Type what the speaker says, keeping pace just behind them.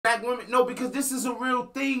black women. No, because this is a real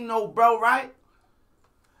thing, no, bro, right?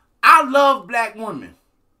 I love black women,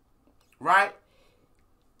 right?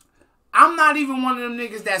 I'm not even one of them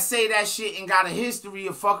niggas that say that shit and got a history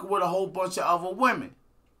of fucking with a whole bunch of other women,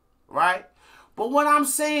 right? But what I'm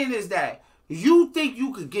saying is that you think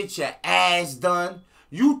you could get your ass done?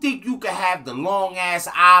 You think you could have the long ass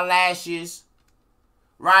eyelashes,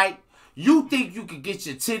 right? You think you could get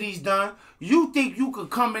your titties done? You think you could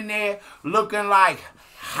come in there looking like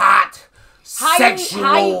hot,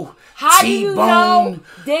 sexual, how do you know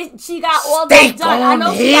that she got all that done? I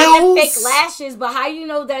know she got the fake lashes, but how you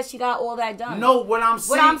know that she got all that done? No, what I'm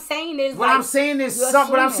saying is,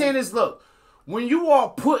 look, when you are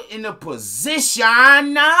put in a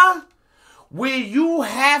position where you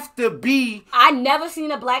have to be. I never seen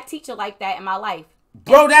a black teacher like that in my life.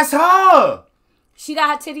 Bro, that's her. She got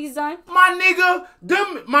her titties done? My nigga,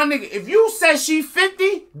 if you said she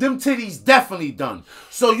 50, them titties definitely done.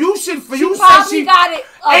 So you should, for you said she got it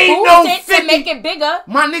boosted to make it bigger.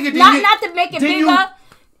 My nigga, not to make it bigger.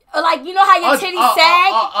 Like, you know how your titties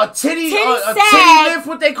sag? A titty lift,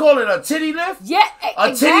 what they call it, a titty lift? Yeah,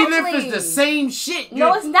 a titty lift is the same shit.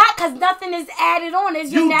 No, it's not, because nothing is added on.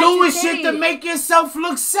 It's your natural doing shit to make yourself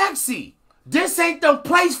look sexy. This ain't the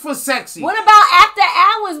place for sexy. What about after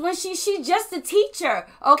hours when she's just a teacher,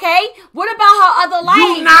 okay? What about her other life?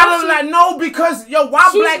 You not no, because, why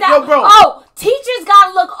black, bro? Oh, teachers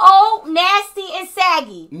gotta look old, nasty, and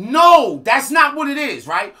saggy. No, that's not what it is,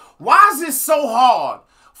 right? Why is it so hard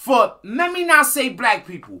for, let me not say black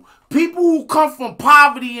people who come from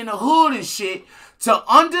poverty in the hood and shit, to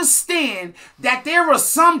understand that there are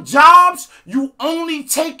some jobs you only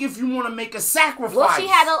take if you want to make a sacrifice. Well, she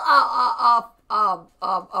had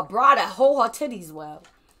a broad that hold her titties well.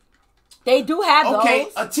 They do have those. Okay,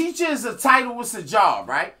 a teacher is a title, it's a job,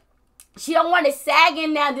 right? She don't want it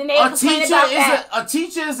sagging now, then they complain about that. A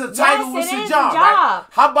teacher is a title, yes, it's a job, right?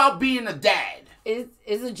 How about being a dad?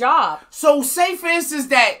 It's a job. So say, for instance,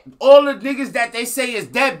 that all the niggas that they say is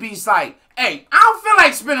deadbeats, like, hey, I don't feel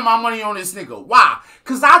like spending my money on this nigga. Why?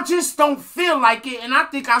 Because I just don't feel like it, and I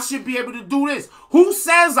think I should be able to do this. Who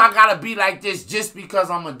says I gotta be like this just because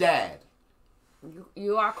I'm a dad?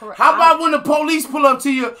 You are correct. How about when the police pull up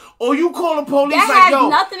to you, or you call the police that like, yo,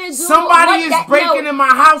 nothing to do somebody is breaking in my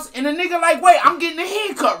house, and the nigga like, wait, I'm getting a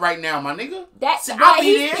haircut right now, my nigga.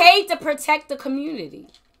 He's paid to protect the community.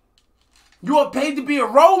 You are paid to be a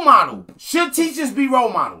role model. Should teachers be role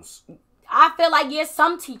models? I feel like, yes,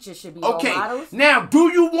 some teachers should be role models. Okay, now,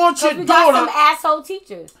 do you want your daughter... got some asshole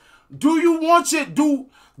teachers. Do you want your... Do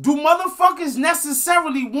motherfuckers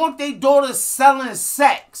necessarily want their daughter selling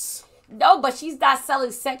sex? No, but she's not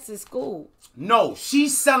selling sex in school. No,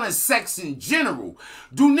 she's selling sex in general.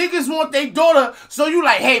 Do niggas want their daughter... So you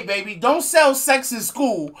like, hey, baby, don't sell sex in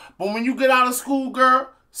school, but when you get out of school, girl,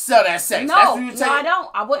 sell that sex. No, that's what you're I don't.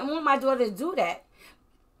 I wouldn't want my daughter to do that.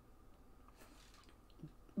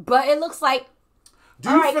 But it looks like...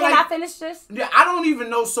 All right, can I finish this? Yeah, I don't even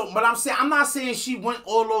know. But I'm not saying she went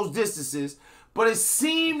all those distances, but it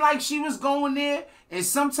seemed like she was going there, and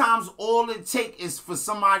sometimes all it takes is for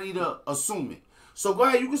somebody to assume it. So go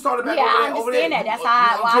ahead, you can start it back over there. Yeah, I understand that. That's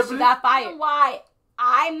why she got fired. Why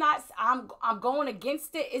I'm going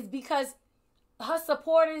against it is because her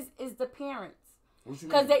supporters is the parents.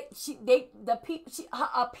 Because the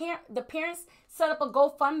parents set up a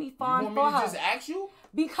GoFundMe fund for her. You want me to just ask you?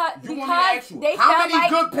 Because they how many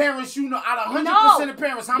good parents you know out of 100% of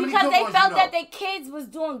parents? How many good ones you know? Because they felt that their kids was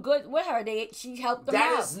doing good with her. She helped them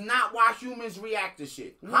out. That is not why humans react to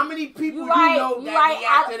shit. How many people you know that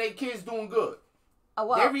react to their kids doing good?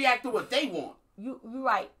 They react to what they want. You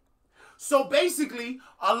right. So basically,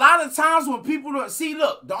 a lot of times when people don't see,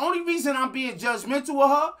 look, the only reason I'm being judgmental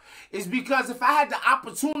of her is because if I had the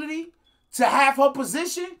opportunity to have her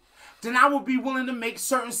position, then I would be willing to make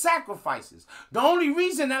certain sacrifices. The only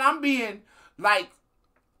reason that I'm being, like,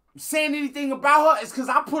 saying anything about her is because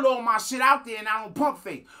I put all my shit out there and I don't pump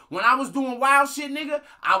fake. When I was doing wild shit, nigga,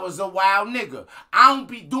 I was a wild nigga. I don't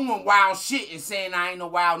be doing wild shit and saying I ain't a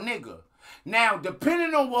wild nigga. Now,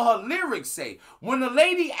 depending on what her lyrics say, when the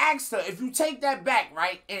lady asked her, if you take that back,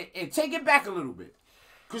 right, and take it back a little bit,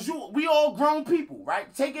 because we all grown people,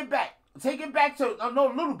 right? Take it back. Take it back to,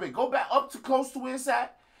 no, a little bit. Go back up to close to inside.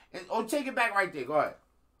 Or take it back right there. Go ahead.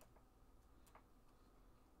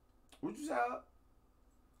 What you say?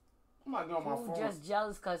 I'm not getting on my phone. Just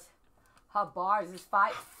jealous because her bars is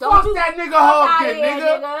fire. Fuck that nigga hug then,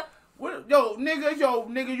 nigga. What, yo,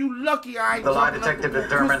 nigga, you lucky I ain't. The lie detector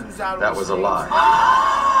determined that was a lie.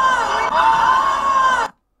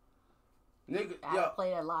 Nigga, I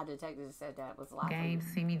played a lie detector that said that was a lie. Games,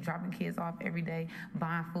 see me dropping kids off every day,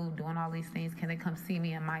 buying food, doing all these things. Can they come see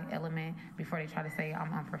me in my element before they try to say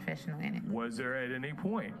I'm unprofessional in it? Was there at any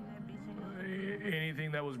point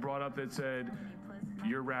anything that was brought up that said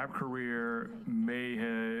your rap career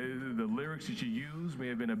the lyrics that you use may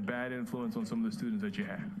have been a bad influence on some of the students that you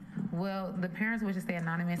had? Well, the parents would just stay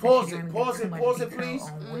anonymous. Pause it, please.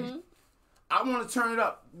 I want to turn it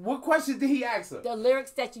up. What question did he ask her? The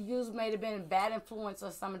lyrics that you used may have been a bad influence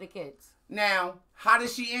on some of the kids. Now, how did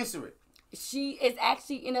she answer it? She is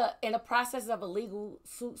actually in a process of a legal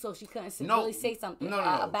suit, so she couldn't really say something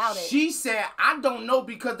about it. She said, I don't know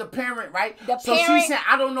because the parent, right? So she said,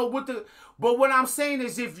 I don't know what the... But what I'm saying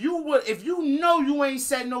is, if you know you ain't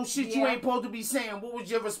said no shit you ain't supposed to be saying, what would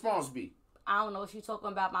your response be? I don't know what you're talking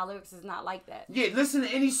about. My lyrics is not like that. Yeah, listen to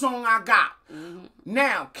any song I got. Mm-hmm.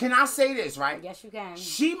 Now, can I say this, right? Yes, you can.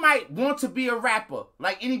 She might want to be a rapper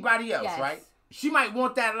like anybody else, right? She might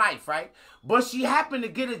want that life, right? But she happened to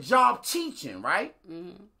get a job teaching, right?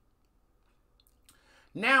 Mm-hmm.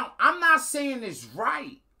 Now, I'm not saying it's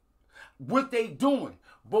right what they doing.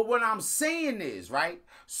 But what I'm saying is, right?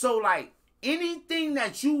 So, like, anything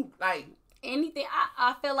that you, like... Anything,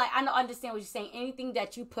 I feel like, I don't understand what you're saying. Anything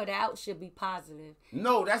that you put out should be positive.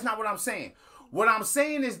 No, that's not what I'm saying. What I'm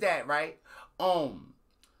saying is that, right,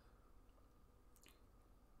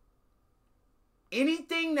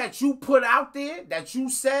 anything that you put out there, that you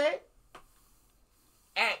said,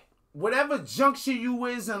 at whatever juncture you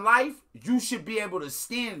is in life, you should be able to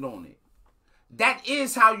stand on it. That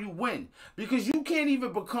is how you win. Because you can't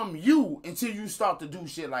even become you until you start to do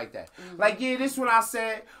shit like that. Mm-hmm. Like, yeah, this is what I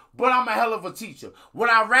said, but I'm a hell of a teacher. Would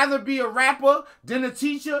I rather be a rapper than a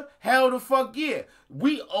teacher? Hell the fuck yeah.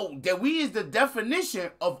 We is the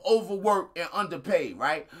definition of overworked and underpaid,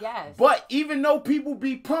 right? Yes. But even though people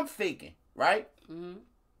be pump faking, right? Mm-hmm.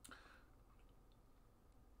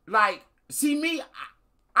 Like, see me,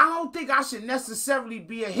 I don't think I should necessarily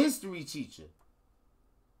be a history teacher.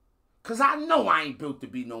 Because I know I ain't built to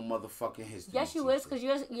be no motherfucking history Yes, you teacher. is,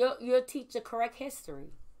 because you're teacher correct history.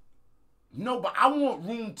 No, but I want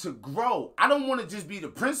room to grow. I don't want to just be the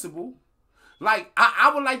principal. Like,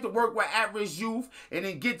 I would like to work with at-risk youth and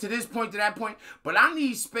then get to this point, to that point. But I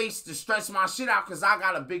need space to stretch my shit out because I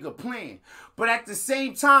got a bigger plan. But at the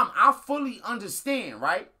same time, I fully understand,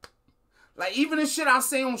 right? Like, even the shit I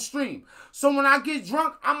say on stream. So when I get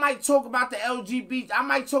drunk, I might talk about the LGBT. I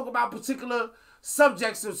might talk about particular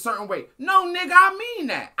subjects a certain way. No, nigga, I mean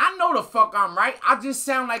that. I know the fuck I'm right. I just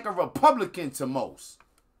sound like a Republican to most.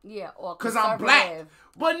 Yeah, or because I'm black.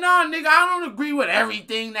 But nah, nigga, I don't agree with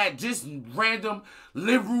everything that just random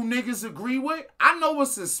liberal niggas agree with. I know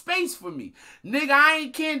what's a space for me. Nigga, I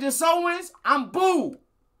ain't Candace Owens. I'm Boo.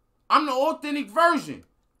 I'm the authentic version.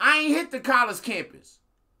 I ain't hit the college campus.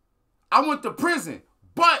 I went to prison.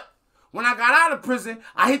 But when I got out of prison,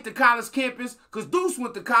 I hit the college campus because Deuce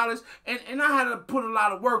went to college, and I had to put a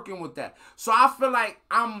lot of work in with that. So I feel like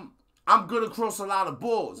I'm good across a lot of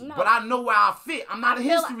boards, but I know where I fit. I'm not a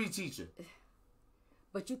history teacher.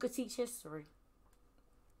 But you could teach history.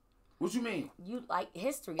 What you mean? You like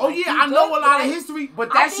history. Oh, like, yeah, I know a lot of history,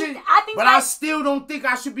 but I still don't think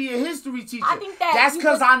I should be a history teacher. I think that's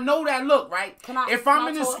because I know that look, right? If I'm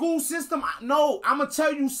in the school system, I'm going to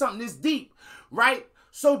tell you something this deep, right?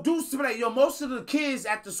 So Deuce to be like, yo, most of the kids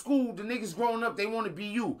at the school, the niggas growing up, they want to be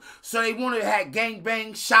you. So they want to have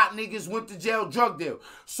gangbang, shot niggas, went to jail, drug deal.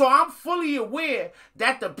 So I'm fully aware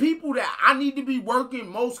that the people that I need to be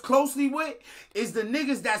working most closely with is the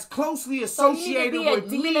niggas that's closely associated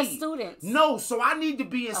with me. Of students. No, so I need to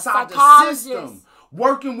be inside the system.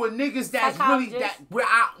 Working with niggas that's really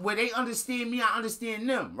where they understand me, I understand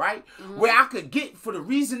them, right? Mm-hmm. Where I could get for the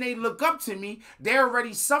reason they look up to me, they're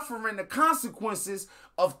already suffering the consequences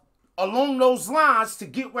of along those lines to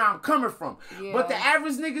get where I'm coming from. Yeah. But the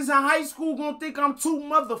average niggas in high school gonna think I'm too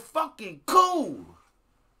motherfucking cool,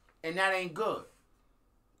 and that ain't good.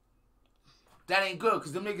 That ain't good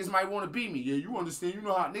because them niggas might want to be me. Yeah, you understand? You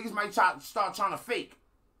know how niggas might start trying to fake.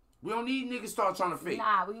 We don't need niggas start trying to fake.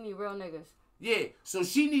 Nah, we need real niggas. Yeah, so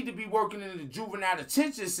she need to be working in the juvenile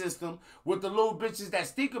detention system with the little bitches that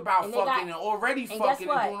think about fucking and already fucking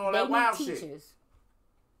and doing all that wild shit.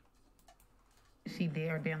 She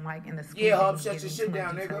did or didn't like in the school. Yeah, Hub, shut your shit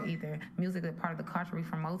down, nigga. Either music is part of the culture. We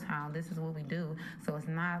from Motown. This is what we do. So it's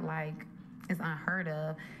not like it's unheard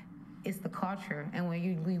of. it's the culture, and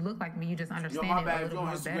when we look like me, you just understand my it bad. a little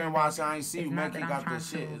more better. Instagram watch, I ain't see you. It's not that I'm trying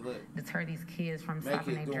to deter these kids from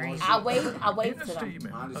stopping their dreams. I wait for them.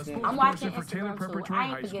 I'm watching Instagram too. I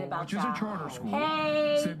ain't forget about y'all. Charter school,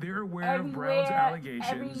 hey, said they're aware of Brown's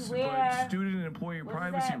allegations, but student and employee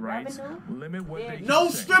privacy rights limit what they can no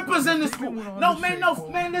say. strippers in the school. No, man,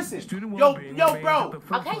 listen. Yo, bro.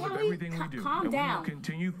 Okay, calm down. We will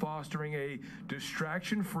continue fostering a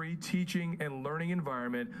distraction-free teaching and learning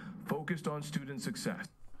environment focused on student success.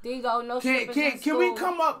 There you go. No strippers in Can we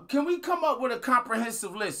come up? Can we come up with a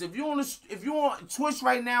comprehensive list? If you on Twitch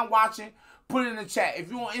right now watching, put it in the chat. If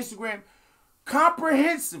you on Instagram,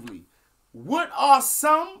 comprehensively, what are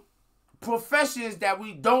some professions that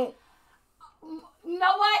we don't? You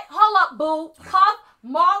know what? Hold up, boo. Puff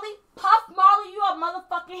Marley, you a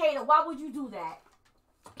motherfucking hater. Why would you do that?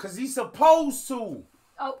 Cause he's supposed to.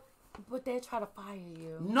 Oh, but they'll try to fire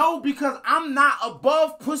you. No, because I'm not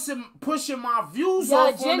above pushing my views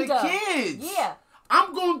off on the kids. Yeah.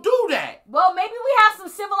 I'm gonna do that. Well, maybe we have some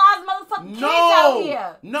civilized motherfucking kids out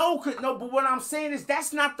here. No, but what I'm saying is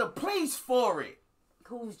that's not the place for it.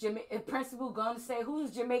 Who's Principal gonna say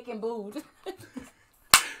who's Jamaican booed?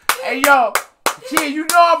 Hey yo, kid, you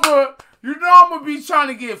know I'm gonna be trying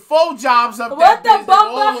to get 4 jobs up what that the bitch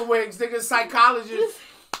all the wigs, nigga, psychologist.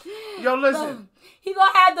 Yo, listen. He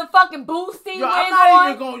gonna have the fucking boosting. Yo, I'm not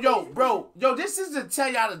even gonna. Yo, this is to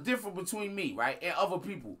tell y'all the difference between me, right, and other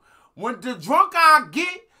people. When the drunk I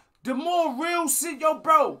get, the more real shit, yo,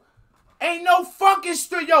 bro. Ain't no fucking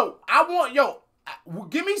straight,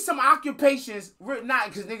 give me some occupations, not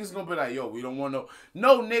because niggas gonna be like, yo, we don't want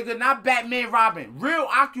no nigga, not Batman, Robin, real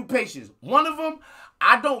occupations. One of them,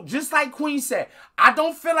 I don't, just like Queen said, I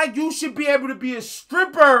don't feel like you should be able to be a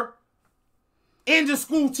stripper and the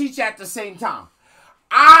school teacher at the same time.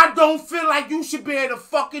 I don't feel like you should be able to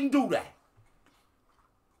fucking do that.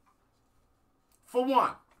 For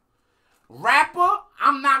one. Rapper,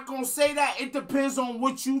 I'm not gonna say that. It depends on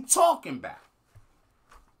what you talking about.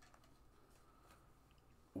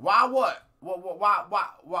 Why what?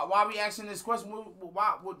 Why we asking this question?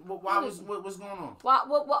 What's going on?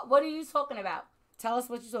 What are you talking about? Tell us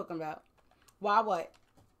what you're talking about. Why what?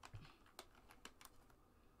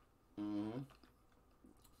 Mm-hmm.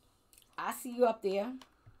 I see you up there.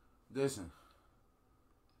 Listen.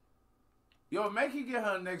 Yo, make her get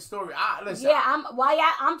her next story. Listen. Yeah, I'm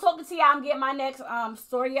talking to y'all. I'm getting my next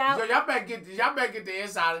story out. Yo, y'all better get the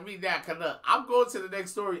inside of me now. Cause look, I'm going to the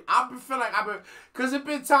next story. Cause it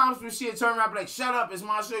been times when she had turned around and be like, shut up, it's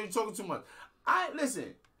my show, you talking too much.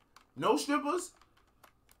 Listen, no strippers.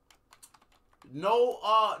 No,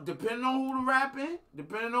 depending on who the rapping,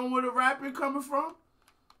 depending on where the rapping coming from,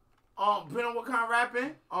 depending on what kind of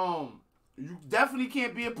rapping, you definitely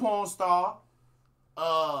can't be a porn star.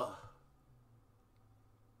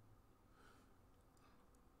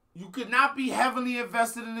 You could not be heavily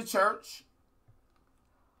invested in the church.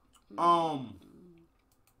 I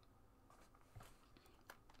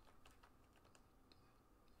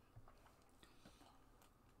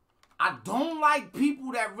don't like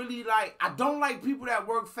people that I don't like people that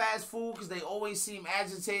work fast food because they always seem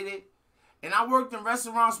agitated. And I worked in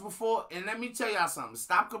restaurants before, and let me tell y'all something.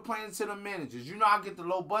 Stop complaining to the managers. You know I get the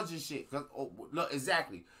low budget shit. Look,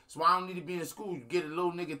 exactly. So I don't need to be in school. You get a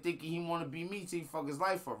little nigga thinking he want to be me till he fuck his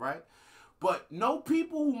life up, right? But know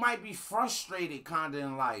people who might be frustrated kind of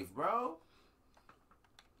in life, bro.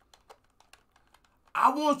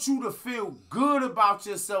 I want you to feel good about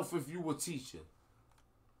yourself if you a teacher.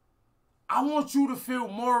 I want you to feel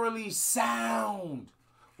morally sound.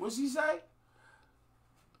 What's he say?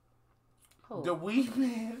 Who? The weed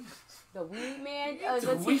man. The weed man?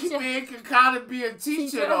 The weed man can kind of be a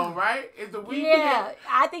teacher though, right? Is the weed man? Yeah,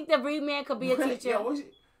 I think the weed man could be a teacher. Yeah,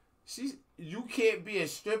 you can't be a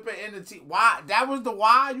stripper and a teacher. Why? That was the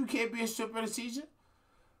why you can't be a stripper and a teacher?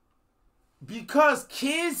 Because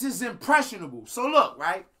kids is impressionable. So look,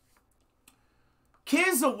 right?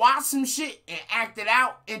 Kids will watch some shit and act it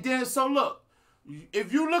out. And then, so look,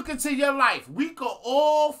 if you look into your life, we could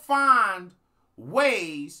all find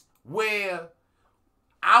ways where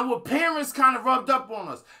our parents kind of rubbed up on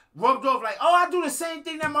us. Rubbed off like, oh, I do the same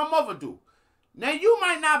thing that my mother do. Now, you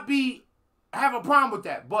might not have a problem with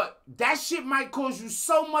that, but that shit might cause you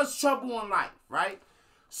so much trouble in life, right?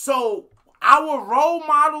 So, our role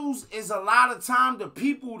models is a lot of time the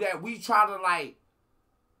people that we try to, like,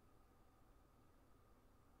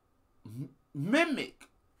 mimic.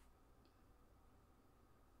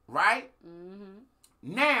 Right? Mm-hmm.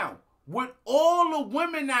 Now, with all the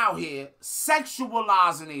women out here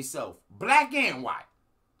sexualizing themselves, black and white,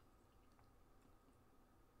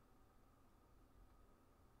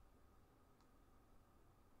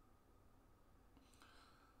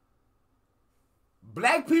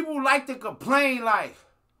 black people like to complain like,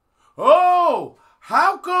 oh,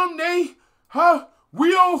 how come they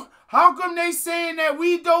saying that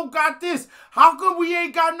we don't got this? How come we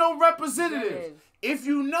ain't got no representatives? If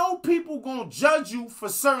you know people gonna judge you for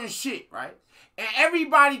certain shit, right? And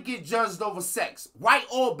everybody get judged over sex, white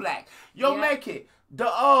or black. Yo, make it.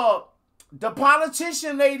 The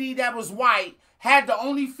politician lady that was white had the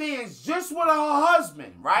OnlyFans just with her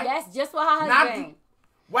husband, right? Yes, just with her husband.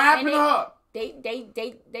 What happened to her?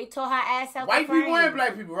 They tore her ass out. White people and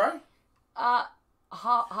black people, right?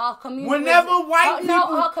 Her community. Whenever white people,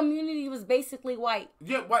 no, her community was basically white.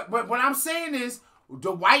 Yeah, but what I'm saying is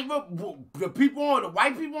the white people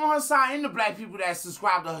on her side and the black people that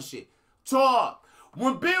subscribe to her shit tore up.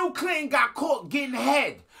 When Bill Clinton got caught getting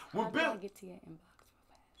head, get to your inbox.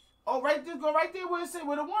 Oh, right there, go right there where it say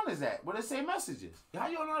where the one is at, where it say messages. How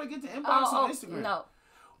you don't know how to get the inbox on Instagram? No.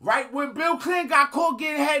 Right when Bill Clinton got caught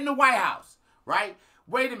getting head in the White House, right?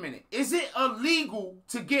 Wait a minute, is it illegal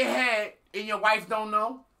to get head and your wife don't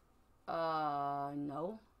know?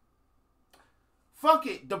 No. Fuck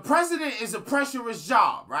it. The president is a pressurous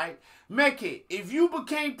job, right? Make it. If you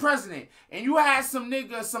became president and you had some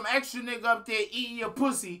extra nigga up there eating your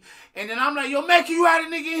pussy, and then I'm like, yo, Mecca, you had a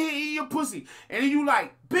nigga in here eating your pussy. And then you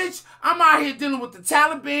like, bitch, I'm out here dealing with the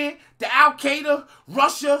Taliban, the Al-Qaeda,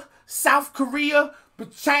 Russia, South Korea,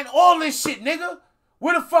 China, all this shit, nigga.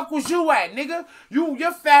 Where the fuck was you at, nigga?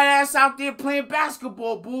 Your fat ass out there playing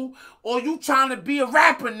basketball, boo. Or you trying to be a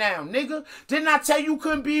rapper now, nigga. Didn't I tell you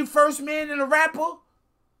couldn't be first man and a rapper?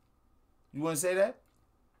 You want to say that?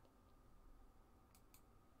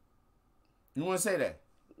 You want to say that?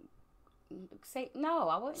 No,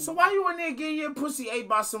 I wouldn't. So why you in there getting your pussy ate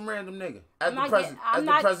by some random nigga? As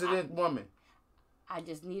the president woman. I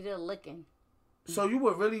just needed a licking. So you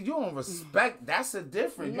don't respect, that's a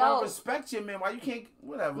difference. You don't respect your man. Why you can't,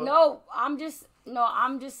 whatever. No, I'm just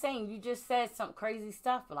saying, you just said some crazy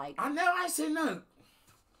stuff. Like, I said nothing.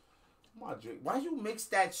 Why you mix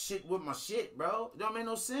that shit with my shit, bro? It don't make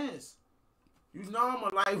no sense. You know I'm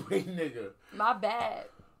a lightweight nigga. My bad.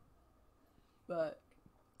 But.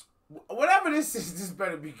 Whatever this is, this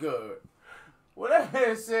better be good. Whatever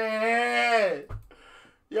this is.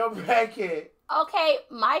 Yo, Becky. Okay,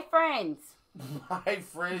 my friends. My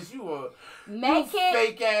friends, you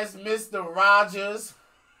fake ass Mr. Rogers.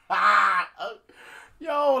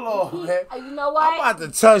 Yo, Lord. You know what? I'm about to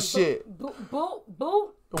touch shit. Boot.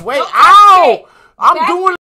 Wait, ow! I'm doing